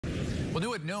Well,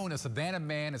 new at noon, a Savannah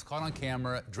man is caught on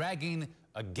camera dragging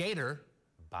a gator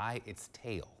by its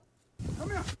tail.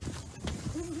 Come here.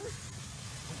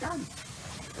 I got him.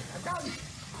 I got him.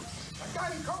 I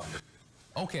got him. Go.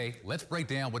 Okay, let's break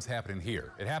down what's happening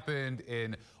here. It happened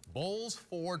in Bowles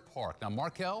Ford Park. Now,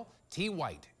 Markel T.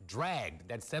 White dragged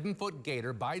that 7-foot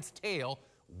gator by its tail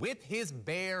with his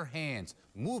bare hands,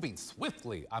 moving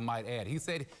swiftly, I might add. He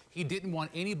said he didn't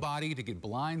want anybody to get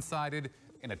blindsided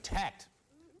and attacked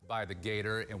by the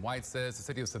gator. And White says the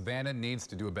city of Savannah needs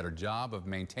to do a better job of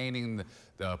maintaining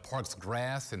the park's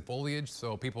grass and foliage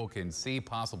so people can see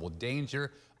possible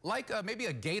danger, like maybe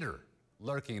a gator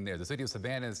lurking there. The city of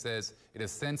Savannah says it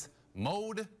has since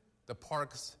mowed the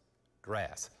park's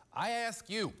grass. I ask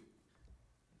you,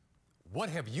 what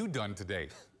have you done today?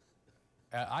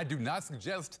 I do not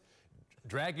suggest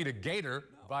dragging a gator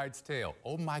by its tail.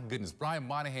 Oh my goodness, Brian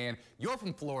Monahan, you're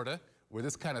from Florida, where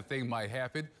this kind of thing might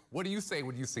happen. What do you say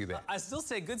when you see that? I still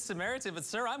say good Samaritan, but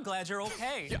sir, I'm glad you're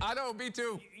okay. Yeah, I know, me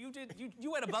too.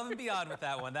 You went above and beyond with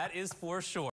that one, that is for sure.